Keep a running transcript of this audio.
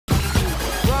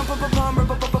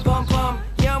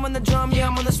Yeah, I'm on the drum, yeah,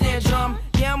 I'm on the snare drum.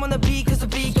 Yeah, I'm on the beat cause the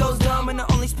beat goes dumb. And I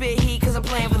only spit heat cause I'm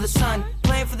playing for the sun.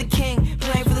 Playing for the king,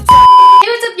 playing for the top. Hey,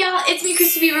 what's up y'all? It's me,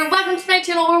 Kristi Bieber. Welcome to my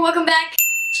channel or welcome back.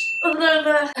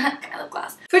 Kind of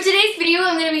glass. For today's video,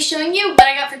 I'm going to be showing you what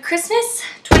I got for Christmas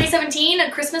 2017, a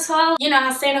Christmas haul. You know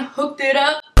how Santa hooked it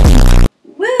up.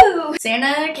 Woo!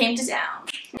 Santa came to town.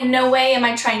 In no way am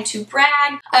I trying to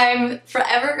brag. I'm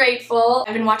forever grateful.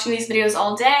 I've been watching these videos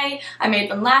all day. I made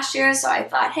one last year, so I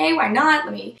thought, hey, why not?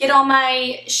 Let me get all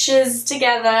my shiz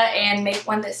together and make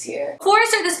one this year. Before I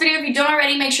start this video, if you don't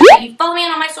already, make sure that you follow me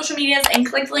on all my social medias and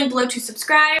click the link below to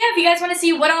subscribe. Yeah, if you guys want to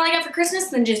see what all I got for Christmas,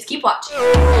 then just keep watching.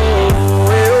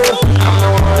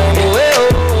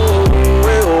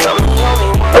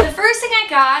 The first thing I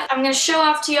got, I'm going to show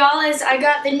off to y'all, is I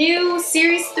got the new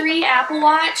Series 3 Apple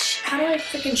Watch. How do I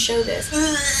freaking show this?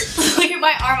 Look at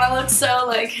my arm, I look so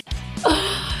like...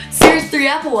 Series 3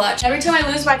 Apple Watch. Every time I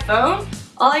lose my phone,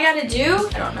 all I gotta do,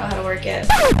 I don't know how to work it.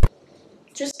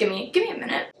 Just give me a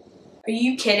minute. Are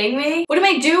you kidding me? What am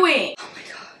I doing? Oh my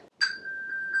god.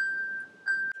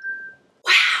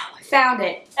 Wow, I found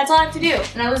it. That's all I have to do.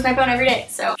 And I lose my phone every day,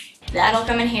 so that'll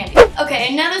come in handy.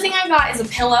 Okay, another thing I got is a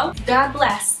pillow. God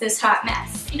bless this hot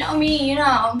mess. You know me, you know,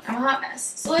 I'm a hot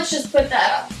mess. So let's just put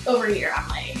that up over here on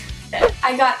my bed.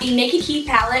 I got the Naked Heat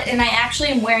palette, and I actually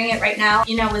am wearing it right now.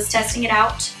 You know, was testing it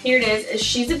out. Here it is.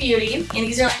 She's a beauty. And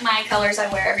these are like my colors I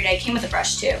wear every day. Came with a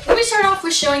brush too. Let me start off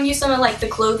with showing you some of like the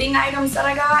clothing items that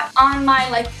I got on my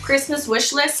like Christmas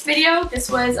wish list video.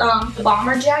 This was the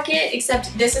bomber jacket,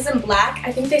 except this is in black.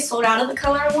 I think they sold out of the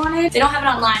color I wanted. They don't have it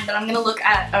online, but I'm gonna look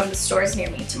at the stores near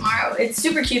me tomorrow. It's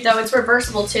super cute though. It's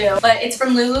reversible too, but it's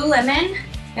from Lululemon.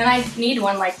 And I need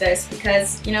one like this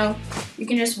because, you know, you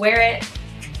can just wear it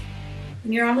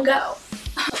when you're on the go.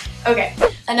 Okay,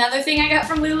 another thing I got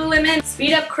from Lululemon,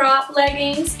 speed up crop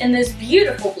leggings in this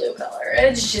beautiful blue color.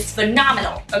 It's just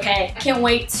phenomenal, okay? I can't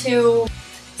wait to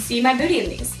see my booty in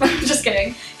these. Just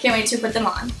kidding. Can't wait to put them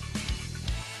on.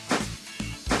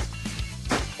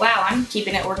 Wow, I'm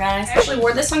keeping it organized. I actually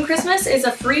wore this on Christmas. It's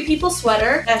a Free People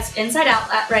sweater that's inside out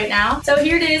right now. So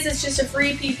here it is. It's just a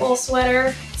Free People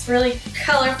sweater. It's really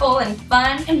colorful and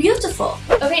fun and beautiful.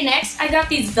 Okay, next I got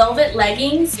these velvet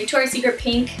leggings, Victoria's Secret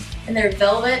pink, and they're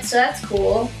velvet, so that's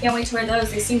cool. Can't wait to wear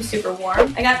those. They seem super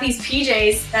warm. I got these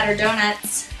PJs that are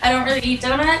donuts. I don't really eat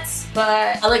donuts,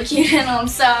 but I look cute in them,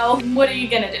 so what are you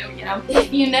gonna do, you know?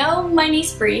 If you know my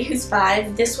niece Bree, who's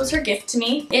 5, this was her gift to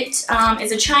me. It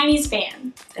is a Chinese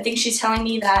fan. I think she's telling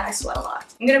me that I sweat a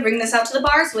lot. I'm gonna bring this out to the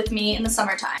bars with me in the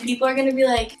summertime. People are gonna be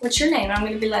like, what's your name? And I'm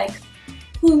gonna be like,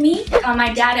 who, me?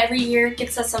 My dad every year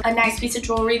gets us a nice piece of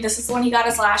jewelry. This is the one he got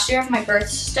us last year for my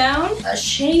birthstone. A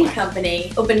Shane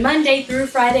Company. Open Monday through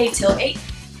Friday till 8.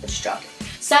 I just dropped it.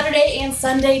 Saturday and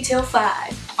Sunday till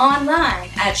 5. Online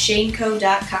at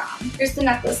shaneco.com. Here's the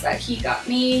necklace that he got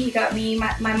me. He got me,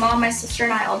 my mom, my sister,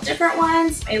 and I all different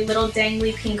ones. A little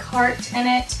dangly pink heart in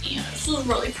it. And this is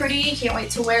really pretty. Can't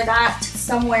wait to wear that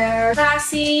somewhere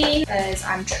classy because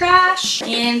I'm trash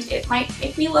and it might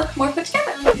make me look more put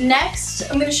together. Next,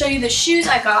 I'm going to show you the shoes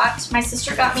I got. My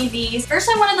sister got me these. First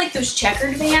I wanted like those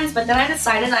checkered Vans, but then I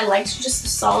decided I liked just a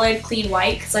solid clean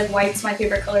white because like white's my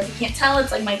favorite color. If you can't tell,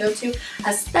 it's like my go-to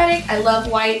aesthetic. I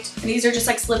love white. And these are just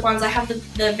like slip-ons. I have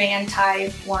the Van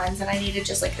tie ones and I needed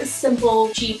just like a simple,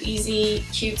 cheap, easy,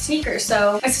 cute sneaker.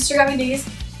 So my sister got me these.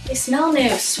 They smell new.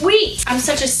 Sweet! I'm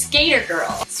such a skater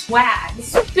girl. Swag.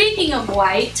 Speaking of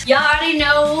white, y'all already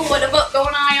know what the fuck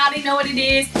going on. Y'all already know what it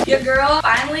is. Your girl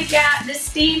finally got the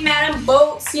Steve Madden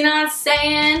boats, you know what I'm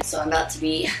saying? So I'm about to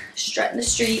be strutting the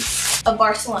streets of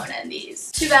Barcelona in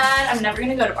these. Too bad I'm never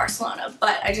gonna go to Barcelona,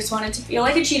 but I just wanted to feel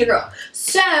like a cheetah girl.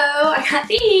 So I got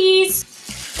these.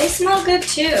 They smell good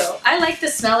too. I like the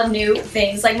smell of new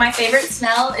things. Like my favorite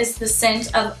smell is the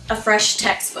scent of a fresh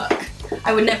textbook.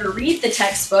 I would never read the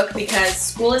textbook because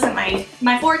school isn't my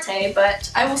forte,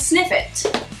 but I will sniff it.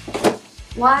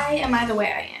 Why am I the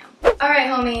way I am? Alright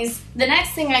homies, the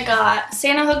next thing I got,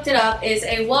 Santa hooked it up, is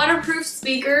a waterproof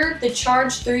speaker, the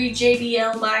Charge 3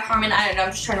 JBL by Harman. I don't know,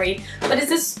 I'm just trying to read. But it's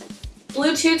this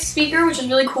Bluetooth speaker, which is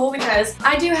really cool because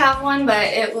I do have one, but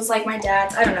it was like my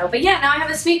dad's, I don't know. But yeah, now I have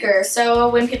a speaker, so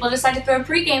when people decide to throw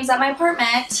pre-games at my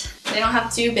apartment, they don't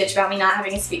have to bitch about me not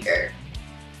having a speaker.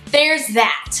 There's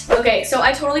that. Okay, so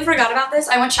I totally forgot about this.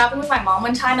 I went shopping with my mom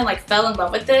one time and like fell in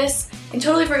love with this and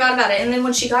totally forgot about it. And then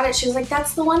when she got it, she was like,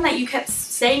 that's the one that you kept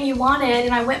saying you wanted.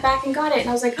 And I went back and got it and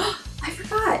I was like, oh, I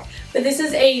forgot. But this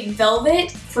is a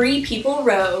velvet Free People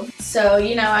robe. So,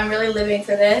 you know, I'm really living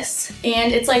for this.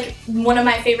 And it's like one of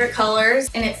my favorite colors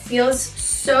and it feels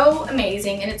so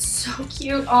amazing and it's so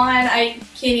cute on. I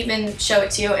can't even show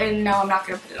it to you, and no, I'm not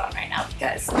gonna put it on right now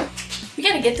because we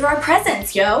gotta get through our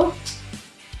presents, yo.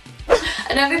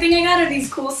 Another thing I got are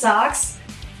these cool socks.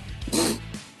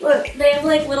 Look, they have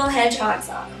like little hedgehogs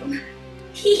on them.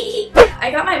 I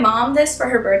got my mom this for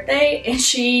her birthday and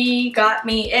she got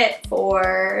me it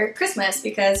for Christmas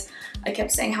because I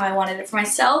kept saying how I wanted it for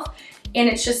myself. And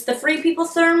it's just the Free People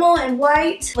thermal in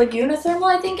white, Laguna thermal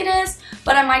I think it is.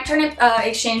 But I might turn it,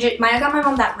 exchange it. I got my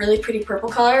mom that really pretty purple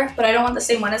color, but I don't want the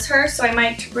same one as her, so I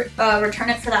might return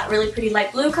it for that really pretty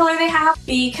light blue color they have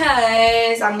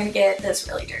because I'm gonna get this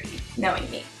really dirty,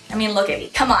 knowing me. I mean, look at me.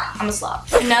 Come on, I'm a slob.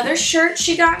 Another shirt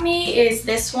she got me is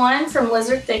this one from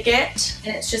Lizard Thicket.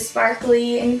 And it's just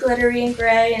sparkly and glittery and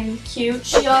gray and cute.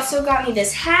 She also got me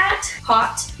this hat.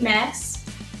 Hot mess.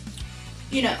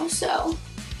 You know, so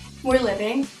we're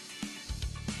living.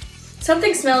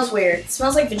 Something smells weird. It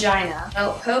smells like vagina.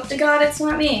 Oh, hope to God it's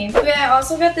not me. Okay, I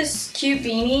also got this cute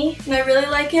beanie and I really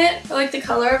like it. I like the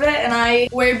color of it and I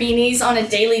wear beanies on a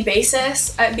daily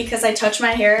basis because I touch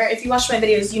my hair. If you watch my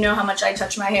videos, you know how much I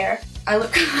touch my hair. I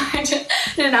look, I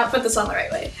did not put this on the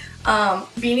right way.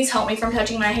 Beanies help me from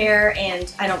touching my hair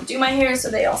and I don't do my hair,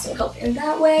 so they also help in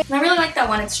that way. And I really like that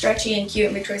one. It's stretchy and cute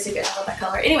and Victoria's Secret. I love that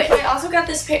color. Anyway, I also got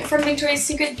this pair from Victoria's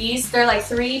Secret. They're like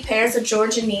 3 pairs of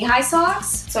Georgia knee-high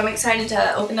socks. So I'm excited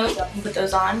to open those up and put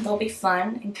those on. They'll be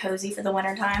fun and cozy for the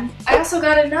winter time. I also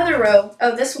got another robe.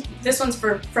 Oh, this one's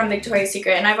from Victoria's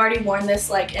Secret and I've already worn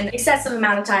this like an excessive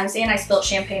amount of times and I spilled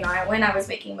champagne on it when I was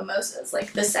making mimosas,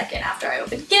 like the second after I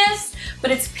opened gifts.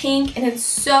 But it's pink and it's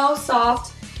so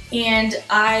soft. And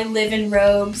I live in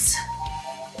robes.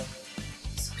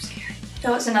 So scary.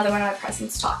 That was another one of my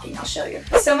presents talking, I'll show you.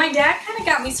 So my dad kind of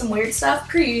got me some weird stuff,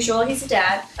 per usual, he's a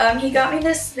dad. He got me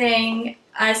this thing,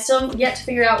 I still have yet to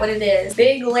figure out what it is.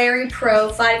 Big Larry Pro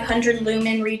 500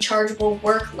 lumen rechargeable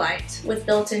work light with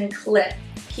built-in clip.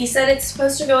 He said it's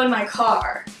supposed to go in my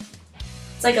car.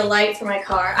 It's like a light for my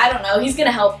car. I don't know. He's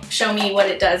gonna help show me what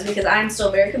it does because I'm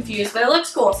still very confused, but it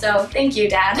looks cool, so thank you,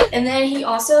 Dad. And then he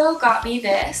also got me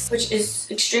this, which is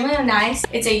extremely nice.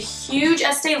 It's a huge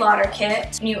Estee Lauder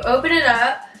kit. And you open it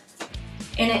up,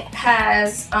 and it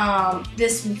has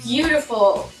this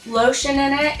beautiful lotion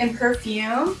in it and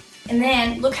perfume. And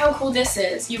then look how cool this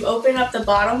is. You open up the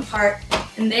bottom part,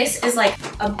 and this is like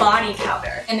a body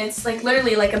powder. And it's like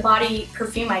literally like a body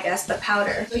perfume, I guess, but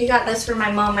powder. So he got this for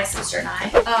my mom, my sister, and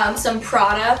I. Some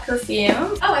Prada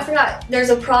perfume. Oh, I forgot.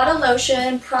 There's a Prada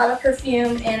lotion, Prada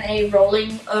perfume, and a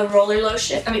roller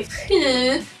lotion. I mean,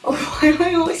 why do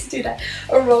I always do that?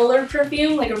 A roller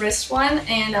perfume, like a wrist one.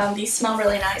 And these smell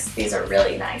really nice. These are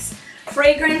really nice.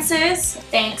 Fragrances.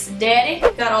 Thanks, Daddy.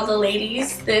 Got all the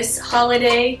ladies this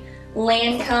holiday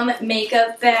Lancome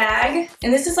makeup bag.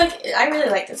 And this is like, I really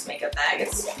like this makeup bag.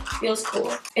 It feels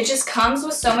cool. It just comes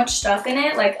with so much stuff in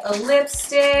it, like a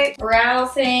lipstick, brow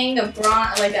thing, a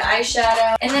bronze, like an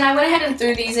eyeshadow. And then I went ahead and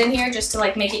threw these in here just to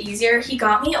like make it easier. He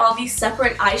got me all these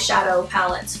separate eyeshadow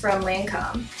palettes from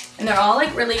Lancome. And they're all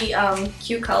like really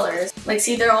cute colors. Like,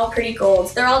 see, they're all pretty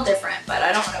golds. They're all different, but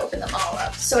I don't want to open them all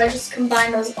up. So I just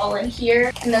combined those all in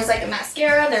here. And there's like a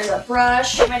mascara, there's a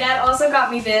brush. My dad also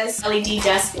got me this LED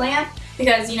desk lamp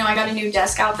because, you know, I got a new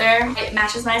desk out there. It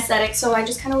matches my aesthetic, so I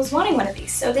just kind of was wanting one of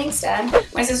these. So thanks, Dad.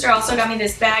 My sister also got me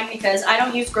this bag because I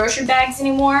don't use grocery bags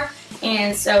anymore.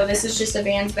 And so this is just a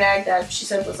Vans bag that she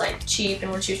said was like cheap,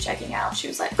 and when she was checking out, she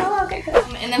was like, oh, okay.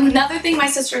 And then another thing my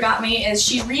sister got me is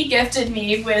she re-gifted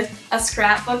me with a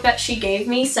scrapbook that she gave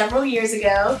me several years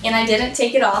ago, and I didn't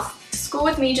take it off to school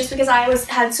with me just because I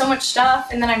had so much stuff,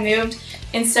 and then I moved,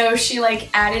 and so she like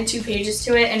added 2 pages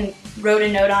to it and wrote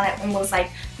a note on it and was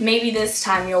like, maybe this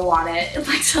time you'll want it,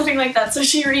 like something like that. So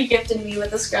she re-gifted me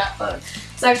with a scrapbook.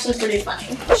 It's actually pretty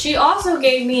funny. She also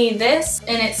gave me this,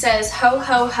 and it says ho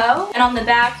ho ho, and on the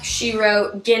back she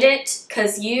wrote, get it,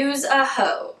 cause you's a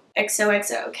hoe.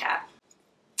 XOXO cat.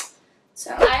 So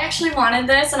I actually wanted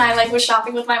this, and I like was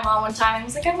shopping with my mom one time and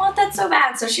was like, I want that so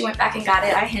bad. So she went back and got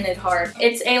it. I hinted hard.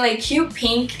 It's a like cute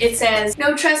pink. It says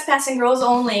no trespassing, girls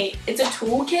only. It's a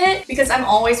toolkit because I'm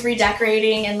always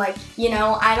redecorating and like, you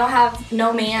know, I don't have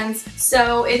no mans.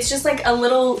 So it's just like a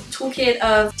little toolkit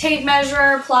of tape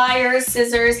measure, pliers,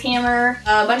 scissors, hammer,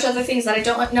 a bunch of other things that I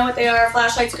don't know what they are,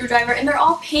 flashlight, screwdriver, and they're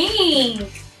all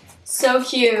pink. So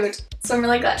cute. So I'm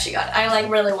really glad she got it. I like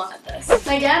really wanted this.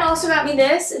 My dad also got me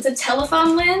this. It's a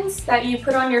telephone lens that you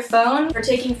put on your phone for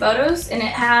taking photos, and it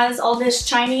has all this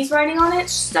Chinese writing on it.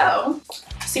 So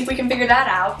see if we can figure that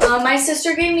out. My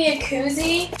sister gave me a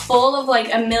koozie full of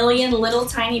like a million little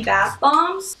tiny bath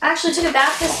bombs. I actually took a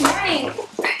bath this morning,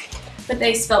 but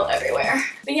they spilled everywhere.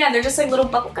 But yeah, they're just like little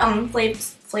bubblegum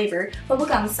flavored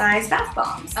bubblegum size bath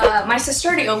bombs. My sister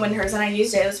already opened hers and I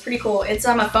used it. It was pretty cool. It's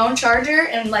a phone charger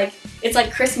and like it's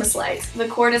like Christmas lights. The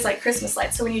cord is like Christmas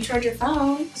lights, so when you charge your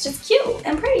phone, it's just cute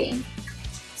and pretty.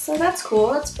 So that's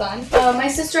cool, that's fun. My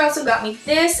sister also got me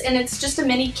this, and it's just a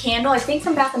mini candle, I think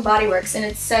from Bath & Body Works, and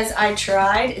it says, I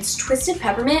tried. It's twisted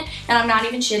peppermint, and I'm not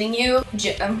even shitting you.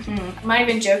 I'm not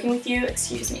even joking with you.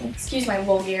 Excuse me. Excuse my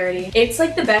vulgarity. It's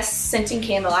like the best scenting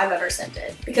candle I've ever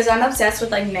scented, because I'm obsessed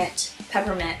with like mint,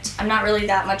 peppermint. I'm not really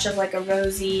that much of like a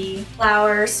rosy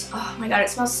flowers. Oh my god, it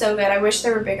smells so good. I wish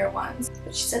there were bigger ones,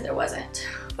 but she said there wasn't.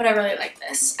 But I really like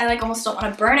this. I like almost don't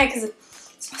want to burn it because it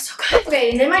smells so good.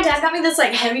 Okay, and then my dad got me this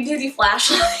like heavy duty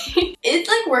flashlight. It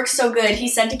like works so good. He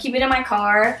said to keep it in my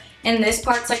car, and this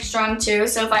part's like strong too,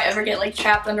 so if I ever get like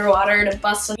trapped underwater to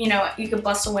bust, you know, you could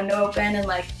bust a window open and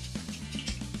like,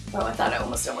 oh, I thought it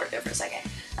almost didn't work there for a second.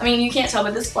 I mean, you can't tell,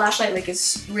 but this flashlight like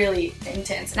is really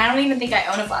intense, and I don't even think I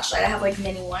own a flashlight. I have like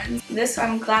mini ones. This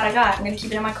I'm glad I got. I'm gonna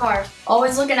keep it in my car.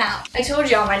 Always looking out. I told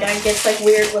y'all my dad gets like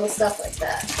weird little stuff like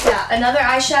that. Yeah, another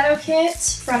eyeshadow kit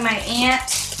from my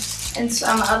aunt and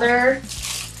some other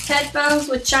headphones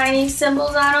with Chinese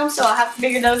symbols on them, so I'll have to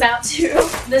figure those out too.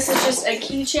 This is just a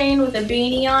keychain with a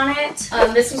beanie on it.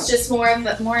 This was just more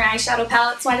eyeshadow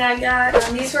palettes my dad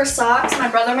got. These were socks. My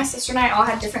brother, my sister, and I all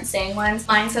had different saying ones.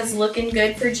 Mine says looking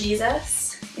good for Jesus.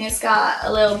 And it's got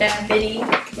a little bad bitty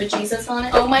with Jesus on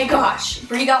it. Oh my gosh,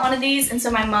 Brie got one of these, and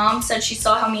so my mom said she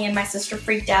saw how me and my sister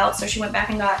freaked out, so she went back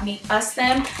and got us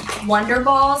them Wonder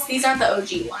Balls. These aren't the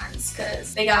OG ones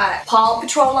because they got Paw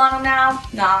Patrol on them now.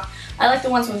 Nah, I like the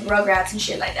ones with Rugrats and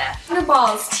shit like that. Wonder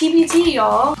Balls, TBT,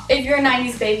 y'all. If you're a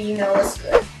 90s baby, you know what's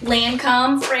good.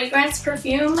 Lancome fragrance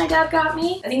perfume my dad got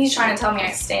me. I think he's trying to tell me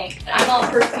I stink. I'm all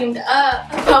perfumed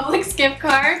up. A Publix gift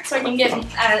card so I can get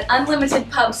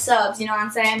unlimited pub subs, you know what I'm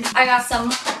saying? I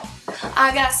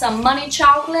got some money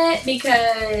chocolate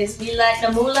because we like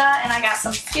the moolah, and I got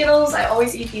some Skittles. I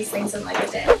always eat these things in like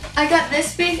a day. I got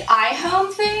this big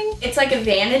iHome thing. It's like a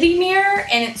vanity mirror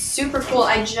and it's super cool.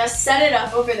 I just set it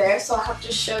up over there, so I'll have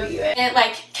to show you it. And it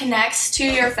like connects to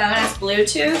your phone as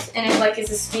Bluetooth, and it like is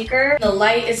a speaker. The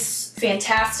light is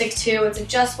fantastic too. It's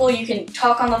adjustable. You can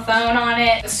talk on the phone on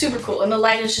it. It's super cool, and the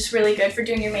light is just really good for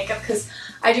doing your makeup because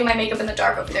I do my makeup in the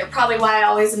dark over there. Probably why I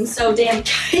always am so damn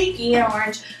cakey and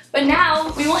orange. But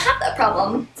now we won't have that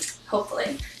problem,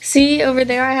 hopefully. See, over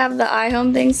there I have the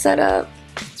iHome thing set up.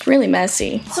 It's really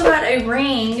messy. Also got a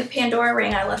ring, a Pandora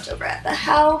ring I left over at the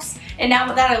house. And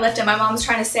now that I left it, my mom's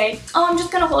trying to say, oh, I'm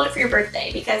just gonna hold it for your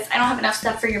birthday because I don't have enough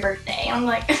stuff for your birthday. And I'm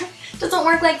like, doesn't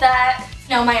work like that.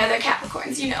 You know, my other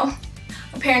Capricorns, you know.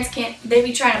 My parents can't, they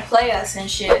be trying to play us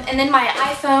and shit. And then my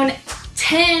iPhone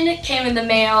 10 came in the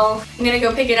mail. I'm gonna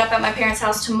go pick it up at my parents'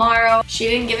 house tomorrow. She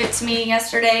didn't give it to me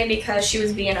yesterday because she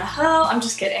was being a hoe. I'm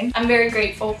just kidding. I'm very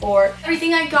grateful for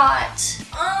everything I got.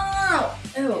 Oh,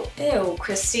 ew,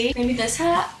 Kristi. Maybe this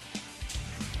hat?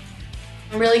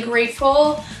 I'm really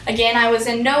grateful. Again, I was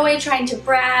in no way trying to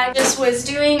brag. Just was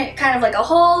doing kind of like a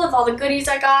haul of all the goodies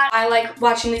I got. I like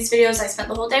watching these videos. I spent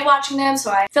the whole day watching them, so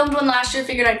I filmed one last year,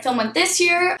 figured I'd film one this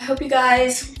year. I hope you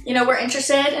guys, you know, were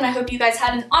interested, and I hope you guys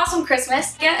had an awesome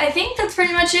Christmas. Yeah, I think that's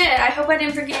pretty much it. I hope I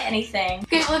didn't forget anything.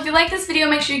 Okay, well, if you like this video,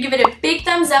 make sure you give it a big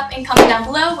thumbs up and comment down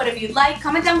below whatever you like.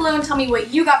 Comment down below and tell me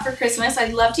what you got for Christmas.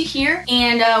 I'd love to hear,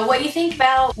 and what you think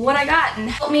about what I got, and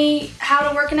help me how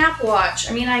to work an Apple Watch.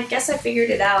 I mean, I guess I figured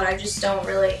it out. I just don't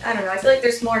really, I don't know. I feel like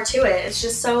there's more to it. It's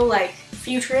just so like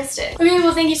futuristic. Okay,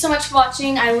 well, thank you so much for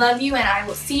watching. I love you, and I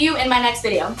will see you in my next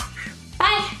video.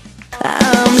 Bye.